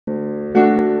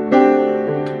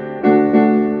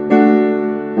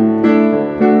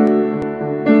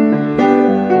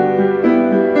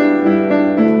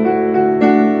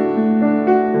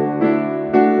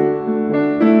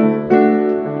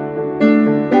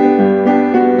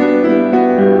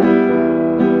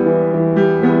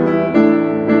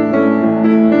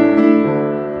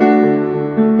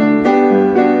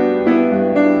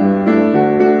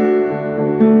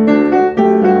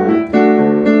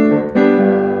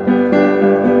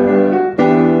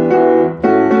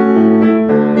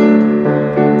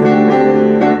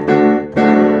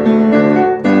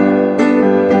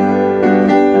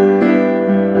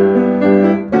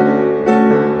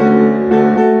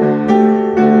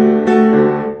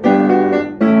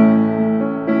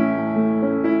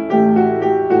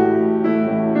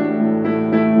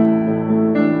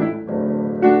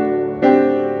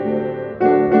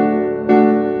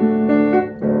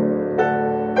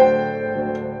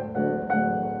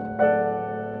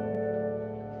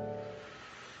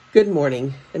Good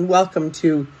morning and welcome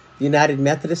to the United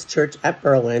Methodist Church at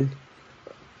Berlin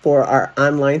for our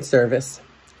online service.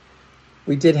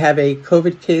 We did have a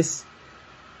COVID case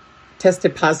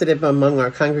tested positive among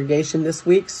our congregation this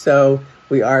week, so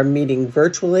we are meeting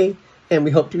virtually, and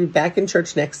we hope to be back in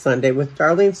church next Sunday with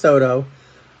Darlene Soto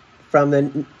from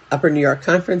the Upper New York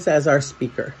Conference as our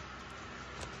speaker.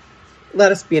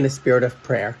 Let us be in a spirit of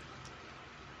prayer.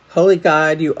 Holy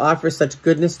God, you offer such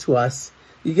goodness to us.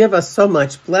 You give us so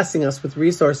much, blessing us with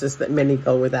resources that many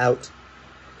go without.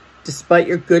 Despite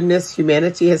your goodness,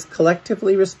 humanity has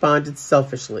collectively responded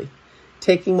selfishly,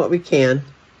 taking what we can,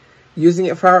 using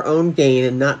it for our own gain,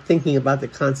 and not thinking about the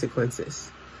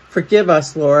consequences. Forgive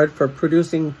us, Lord, for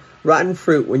producing rotten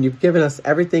fruit when you've given us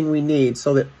everything we need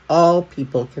so that all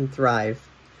people can thrive.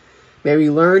 May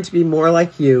we learn to be more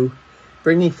like you,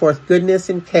 bringing forth goodness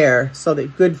and care so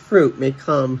that good fruit may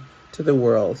come to the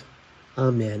world.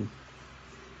 Amen.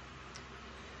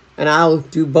 And I'll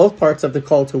do both parts of the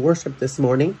call to worship this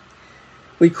morning.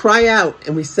 We cry out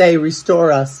and we say,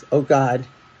 restore us, O God.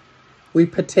 We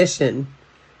petition,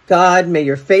 God, may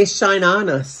your face shine on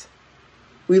us.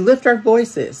 We lift our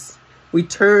voices. We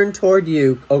turn toward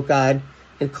you, O God,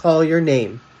 and call your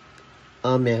name.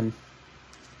 Amen.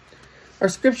 Our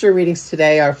scripture readings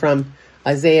today are from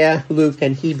Isaiah, Luke,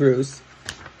 and Hebrews.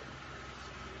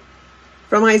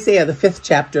 From Isaiah, the 5th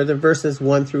chapter, the verses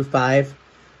 1 through 5.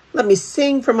 Let me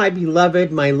sing for my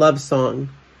beloved my love song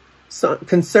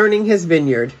concerning his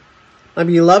vineyard. My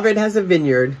beloved has a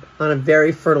vineyard on a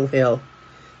very fertile hill.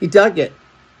 He dug it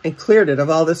and cleared it of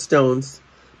all the stones,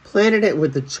 planted it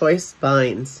with the choice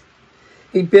vines.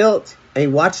 He built a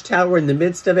watchtower in the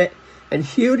midst of it and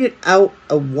hewed it out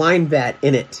a wine vat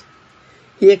in it.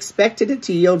 He expected it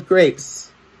to yield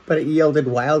grapes, but it yielded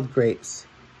wild grapes.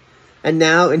 And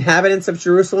now, inhabitants of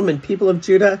Jerusalem and people of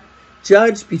Judah,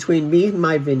 judge between me and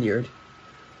my vineyard.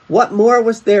 What more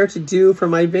was there to do for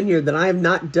my vineyard that I have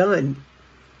not done?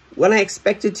 When I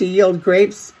expected to yield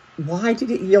grapes, why did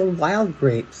it yield wild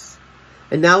grapes?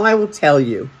 And now I will tell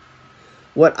you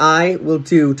what I will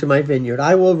do to my vineyard.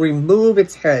 I will remove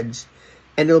its hedge,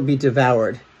 and it will be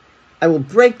devoured. I will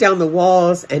break down the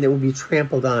walls, and it will be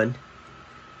trampled on.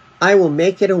 I will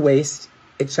make it a waste.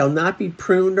 It shall not be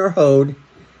pruned or hoed,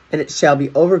 and it shall be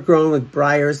overgrown with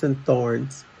briars and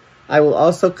thorns. I will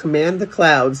also command the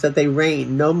clouds that they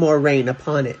rain no more rain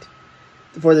upon it.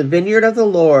 For the vineyard of the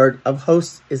Lord of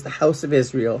hosts is the house of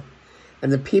Israel,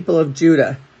 and the people of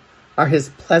Judah are his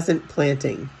pleasant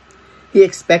planting. He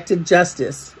expected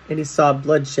justice, and he saw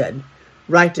bloodshed,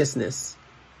 righteousness,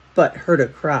 but heard a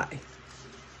cry.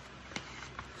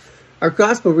 Our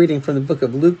gospel reading from the book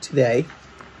of Luke today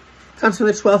comes from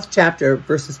the 12th chapter,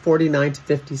 verses 49 to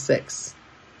 56.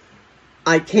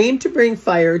 I came to bring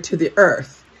fire to the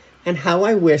earth, and how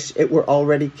I wish it were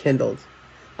already kindled.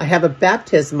 I have a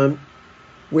baptism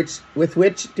with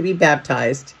which to be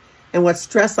baptized, and what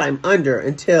stress I'm under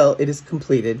until it is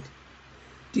completed.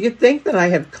 Do you think that I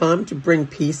have come to bring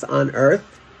peace on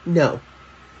earth? No,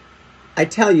 I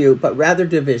tell you, but rather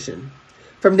division.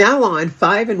 From now on,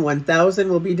 5 and 1,000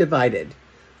 will be divided,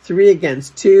 3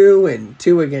 against 2 and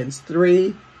 2 against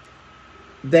 3.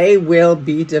 They will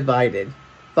be divided.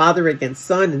 Father against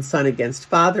son, and son against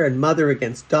father, and mother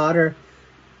against daughter,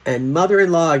 and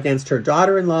mother-in-law against her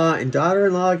daughter-in-law, and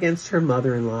daughter-in-law against her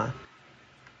mother-in-law.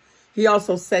 He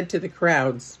also said to the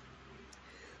crowds,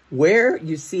 where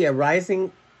you see a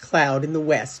rising cloud in the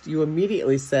west, you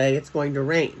immediately say it's going to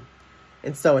rain.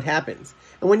 And so it happens.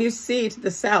 And when you see to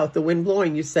the south the wind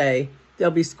blowing, you say there'll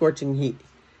be scorching heat.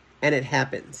 And it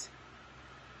happens.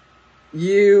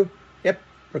 You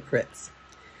hypocrites.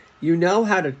 You know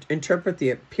how to interpret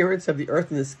the appearance of the earth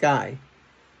and the sky,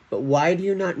 but why do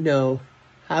you not know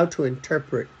how to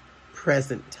interpret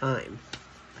present time?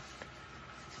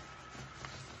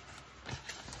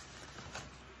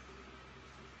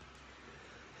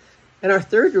 And our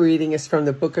third reading is from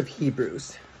the book of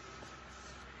Hebrews,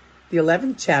 the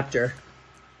 11th chapter,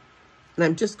 and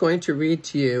I'm just going to read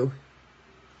to you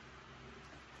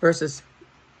verses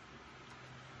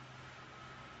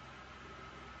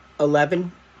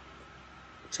 11,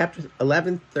 chapter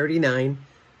 11:39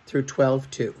 through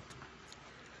 12:2.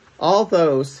 All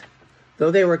those, though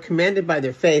they were commanded by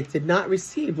their faith, did not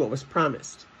receive what was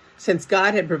promised, since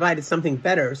God had provided something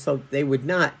better, so they would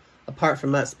not, apart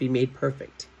from us, be made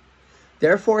perfect.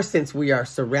 Therefore, since we are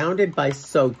surrounded by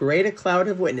so great a cloud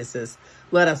of witnesses,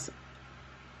 let us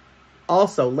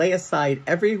also lay aside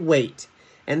every weight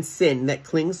and sin that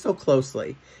clings so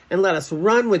closely, and let us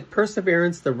run with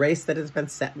perseverance the race that has been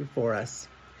set before us,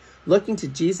 looking to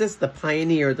Jesus, the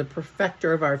pioneer, the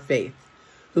perfecter of our faith,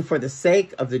 who for the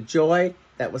sake of the joy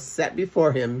that was set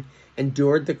before him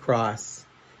endured the cross,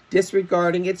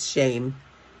 disregarding its shame,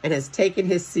 and has taken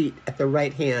his seat at the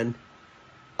right hand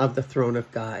of the throne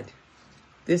of God.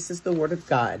 This is the word of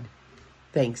God.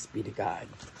 Thanks be to God.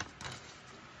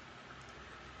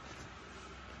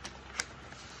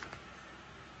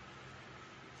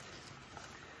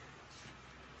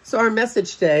 So our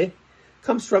message today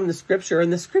comes from the scripture,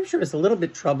 and the scripture is a little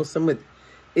bit troublesome. With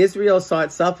Israel saw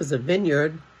itself as a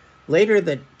vineyard. Later,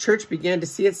 the church began to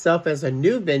see itself as a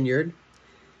new vineyard,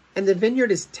 and the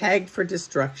vineyard is tagged for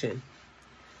destruction.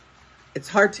 It's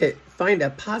hard to find a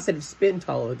positive spin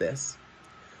to all of this.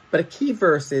 But a key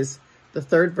verse is the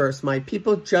third verse, "My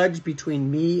people judge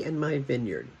between me and my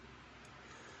vineyard."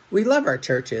 We love our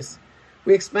churches.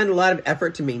 We expend a lot of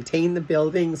effort to maintain the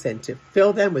buildings and to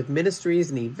fill them with ministries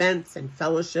and events and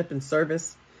fellowship and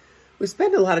service. We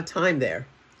spend a lot of time there.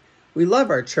 We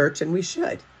love our church, and we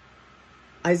should.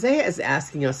 Isaiah is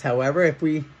asking us, however, if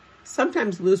we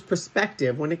sometimes lose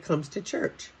perspective when it comes to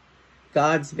church,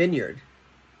 God's vineyard.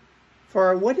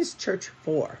 For what is church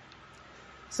for?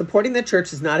 Supporting the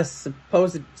church is not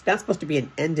supposed to be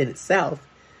an end in itself.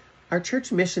 Our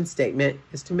church mission statement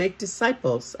is to make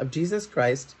disciples of Jesus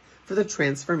Christ for the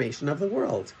transformation of the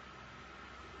world.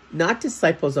 Not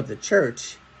disciples of the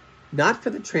church, not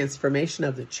for the transformation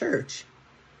of the church.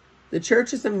 The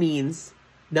church is a means,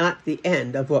 not the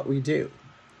end of what we do.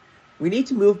 We need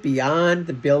to move beyond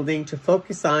the building to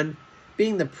focus on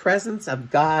being the presence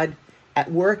of God at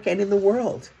work and in the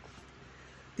world.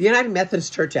 The United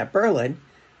Methodist Church at Berlin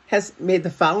has made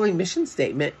the following mission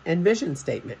statement and vision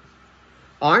statement.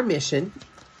 Our mission: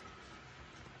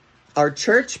 our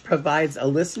church provides a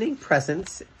listening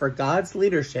presence for God's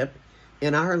leadership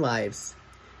in our lives,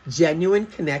 genuine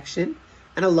connection,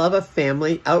 and a love of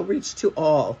family outreach to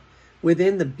all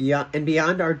within and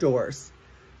beyond our doors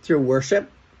through worship,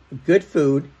 good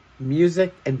food,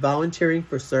 music, and volunteering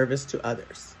for service to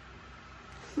others.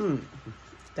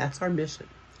 That's our mission.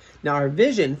 Now, our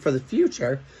vision for the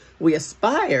future, we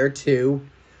aspire to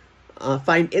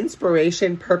find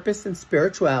inspiration, purpose, and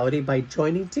spirituality by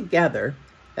joining together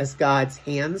as God's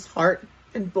hands, heart,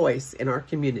 and voice in our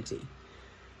community,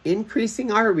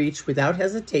 increasing our reach without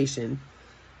hesitation,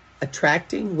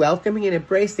 attracting, welcoming, and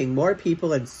embracing more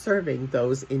people, and serving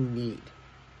those in need.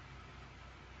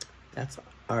 That's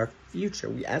our future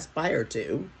we aspire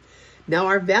to. Now,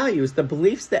 our values, the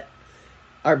beliefs that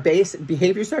our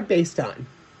behaviors are based on: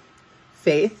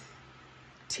 faith,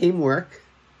 teamwork,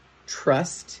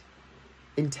 trust,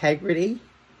 integrity,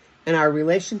 and our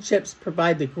relationships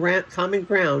provide the common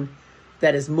ground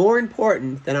that is more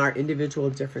important than our individual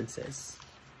differences.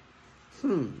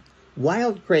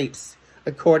 Wild grapes,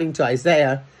 according to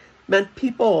Isaiah, meant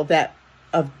people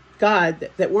of God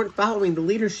that weren't following the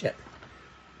leadership,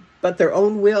 but their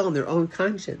own will and their own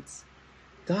conscience.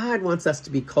 God wants us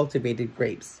to be cultivated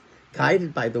grapes,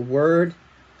 guided by the word,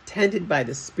 tended by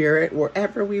the Spirit,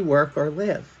 wherever we work or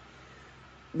live.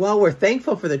 While we're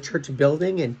thankful for the church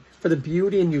building and for the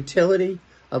beauty and utility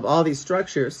of all these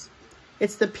structures,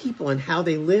 it's the people and how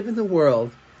they live in the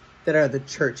world that are the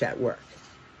church at work.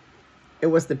 It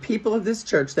was the people of this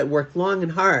church that worked long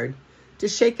and hard to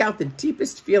shake out the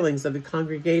deepest feelings of the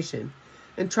congregation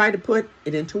and try to put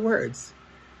it into words.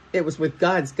 It was with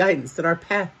God's guidance that our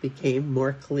path became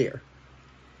more clear.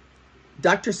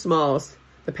 Dr. Smalls,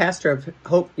 the pastor of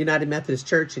Hope United Methodist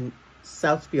Church in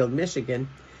Southfield, Michigan,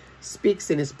 speaks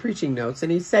in his preaching notes,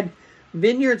 and he said,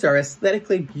 "Vineyards are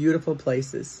aesthetically beautiful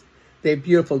places. They have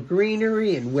beautiful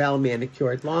greenery and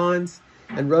well-manicured lawns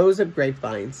and rows of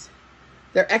grapevines.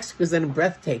 They're exquisite and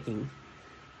breathtaking.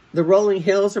 The rolling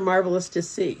hills are marvelous to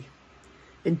see."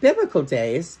 In biblical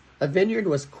days, a vineyard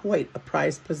was quite a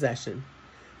prized possession.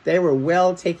 They were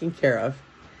well taken care of.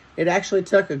 It actually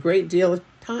took a great deal of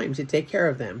time to take care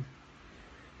of them.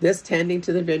 This tending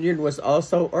to the vineyard was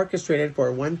also orchestrated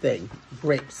for one thing: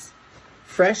 grapes.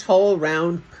 Fresh, whole,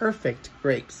 round, perfect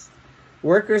grapes.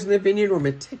 Workers in the vineyard were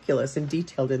meticulous and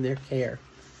detailed in their care.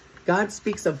 God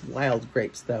speaks of wild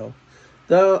grapes, though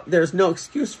there's no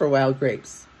excuse for wild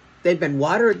grapes. They've been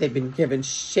watered, they've been given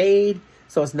shade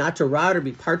so as not to rot or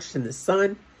be parched in the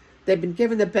sun. They've been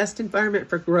given the best environment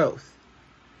for growth.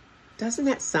 Doesn't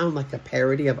that sound like a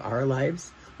parody of our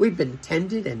lives? We've been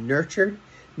tended and nurtured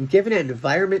and given an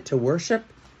environment to worship,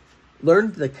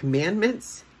 learned the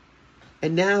commandments,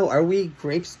 and now are we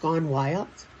grapes gone wild?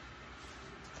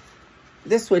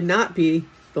 This would not be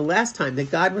the last time that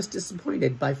God was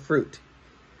disappointed by fruit.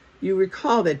 You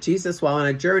recall that Jesus, while on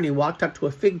a journey, walked up to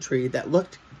a fig tree that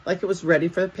looked like it was ready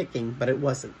for the picking, but it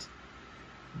wasn't.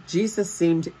 Jesus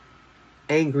seemed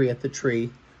angry at the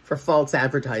tree for false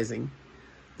advertising.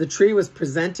 The tree was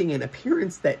presenting an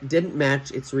appearance that didn't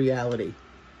match its reality.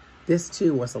 This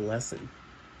too was a lesson.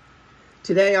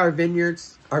 Today our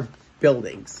vineyards are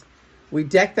buildings. We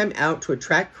deck them out to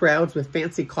attract crowds with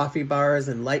fancy coffee bars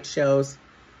and light shows.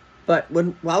 But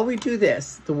while we do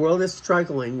this, the world is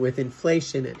struggling with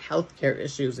inflation and healthcare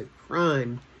issues and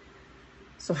crime.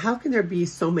 So how can there be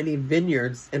so many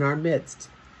vineyards in our midst?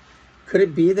 Could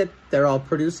it be that they're all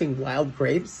producing wild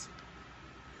grapes?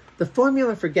 The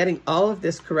formula for getting all of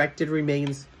this corrected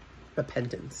remains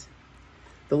repentance.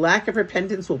 The lack of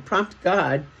repentance will prompt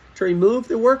God to remove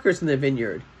the workers in the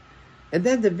vineyard, and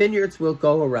then the vineyards will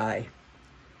go awry.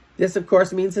 This, of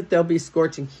course, means that there'll be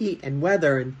scorching heat and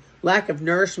weather and lack of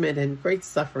nourishment and great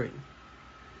suffering.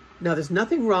 Now, there's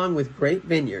nothing wrong with great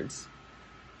vineyards,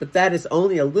 but that is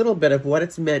only a little bit of what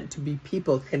it's meant to be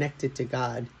people connected to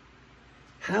God.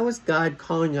 How is God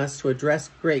calling us to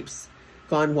address grapes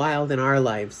gone wild in our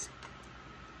lives?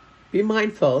 Be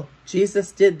mindful,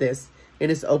 Jesus did this in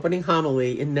his opening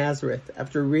homily in Nazareth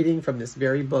after reading from this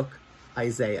very book,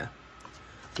 Isaiah.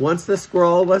 Once the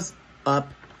scroll was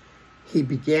up, he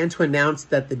began to announce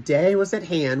that the day was at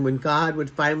hand when God would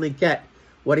finally get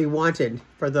what he wanted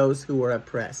for those who were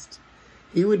oppressed.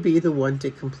 He would be the one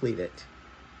to complete it.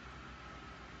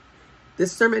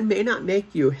 This sermon may not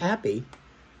make you happy,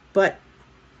 but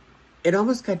it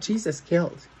almost got Jesus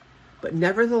killed. But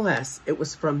nevertheless, it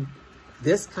was from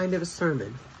this kind of a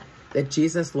sermon that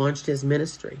Jesus launched his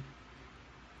ministry.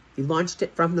 He launched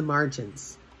it from the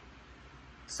margins.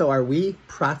 So are we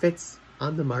prophets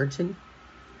on the margin?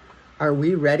 Are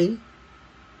we ready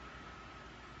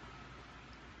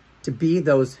to be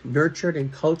those nurtured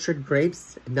and cultured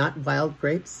grapes, not wild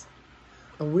grapes?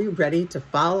 Are we ready to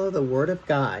follow the word of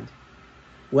God,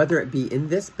 whether it be in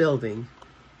this building,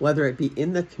 whether it be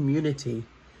in the community,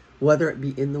 whether it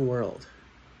be in the world?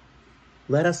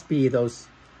 Let us be those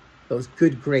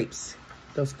good grapes,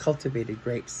 those cultivated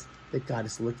grapes that God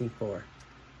is looking for.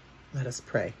 Let us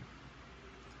pray.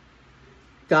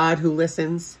 God who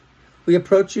listens, we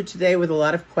approach you today with a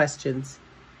lot of questions.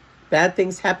 Bad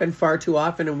things happen far too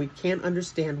often and we can't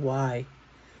understand why.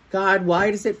 God,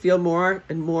 why does it feel more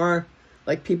and more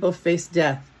like people face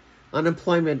death,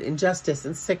 unemployment, injustice,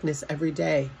 and sickness every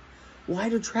day? Why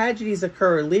do tragedies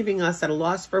occur, leaving us at a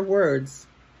loss for words?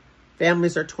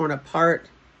 Families are torn apart,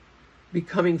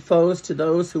 becoming foes to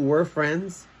those who were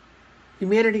friends.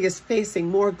 Humanity is facing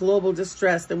more global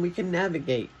distress than we can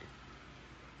navigate.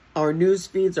 Our news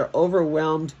feeds are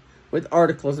overwhelmed with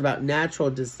articles about natural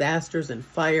disasters and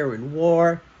fire and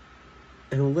war.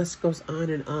 And the list goes on.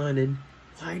 And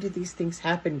why do these things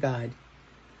happen, God?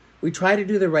 We try to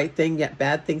do the right thing, yet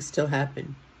bad things still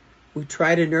happen. We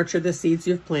try to nurture the seeds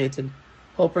you've planted,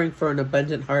 hoping for an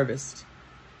abundant harvest.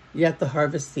 Yet the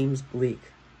harvest seems bleak.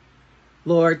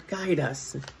 Lord, guide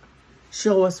us.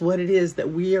 Show us what it is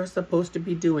that we are supposed to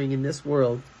be doing in this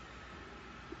world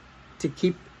to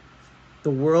keep the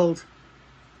world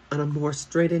on a more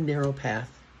straight and narrow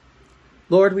path.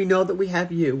 Lord, we know that we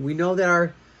have you. We know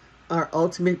that our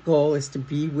ultimate goal is to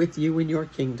be with you in your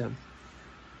kingdom.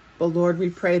 But Lord, we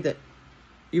pray that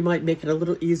you might make it a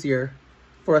little easier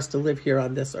for us to live here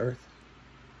on this earth.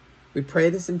 We pray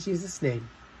this in Jesus' name.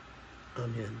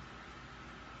 Amen.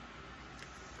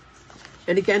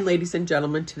 And again, ladies and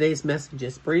gentlemen, today's message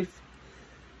is brief.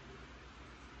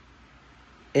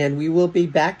 And we will be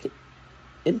back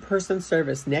in-person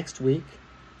service next week.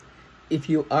 If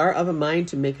you are of a mind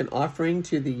to make an offering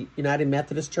to the United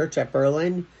Methodist Church at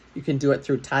Berlin, you can do it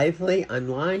through Tithely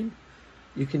online.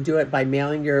 You can do it by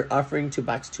mailing your offering to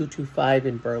Box 225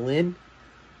 in Berlin,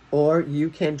 or you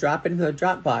can drop it in the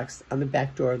drop box on the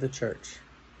back door of the church.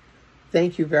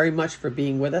 Thank you very much for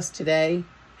being with us today.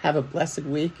 Have a blessed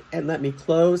week, and let me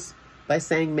close by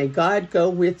saying, may God go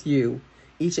with you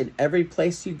each and every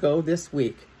place you go this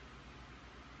week,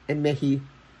 and may he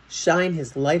shine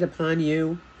his light upon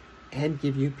you and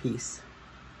give you peace.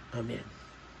 Amen.